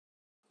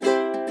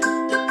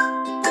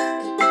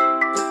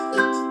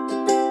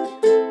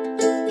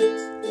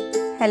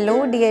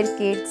Hello dear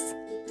kids,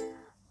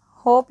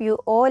 hope you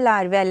all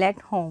are well at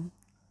home.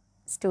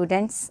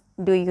 Students,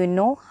 do you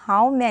know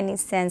how many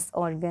sense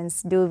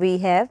organs do we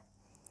have?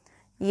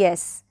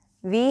 Yes,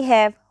 we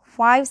have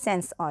 5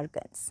 sense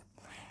organs.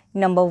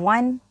 Number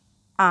 1,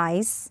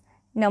 eyes.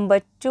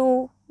 Number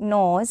 2,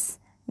 nose.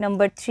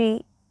 Number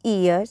 3,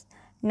 ears.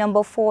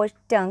 Number 4,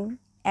 tongue.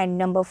 And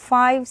number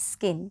 5,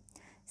 skin.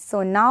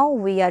 So now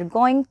we are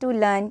going to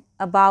learn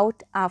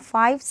about our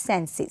 5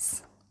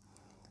 senses.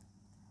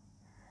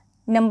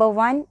 Number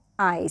 1,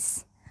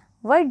 eyes.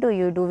 What do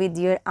you do with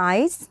your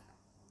eyes?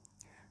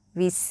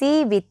 We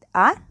see with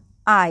our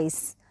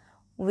eyes.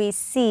 We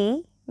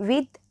see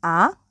with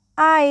our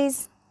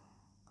eyes.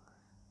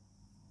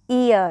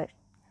 Ear.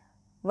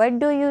 What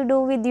do you do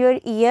with your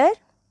ear?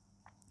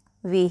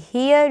 We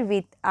hear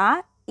with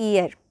our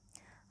ear.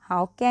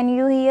 How can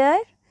you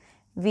hear?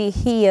 We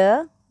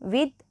hear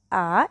with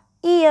our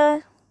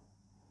ear.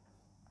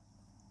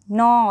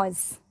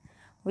 Nose.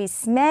 We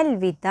smell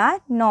with our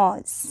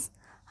nose.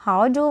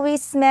 How do we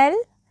smell?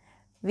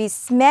 We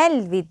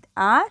smell with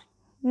our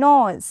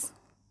nose.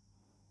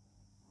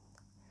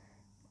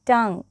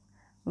 Tongue.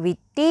 We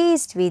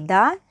taste with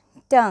our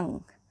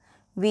tongue.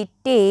 We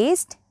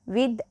taste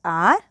with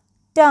our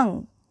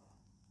tongue.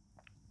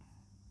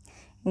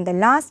 And the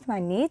last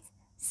one is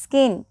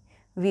skin.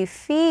 We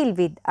feel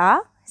with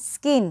our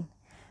skin.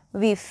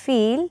 We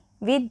feel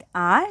with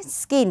our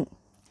skin.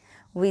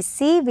 We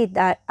see with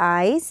our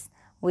eyes.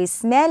 We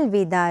smell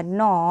with our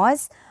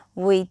nose.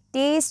 We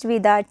taste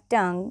with our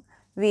tongue.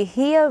 We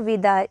hear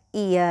with our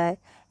ear.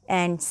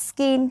 And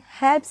skin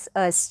helps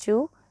us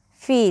to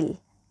feel.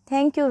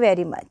 Thank you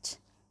very much.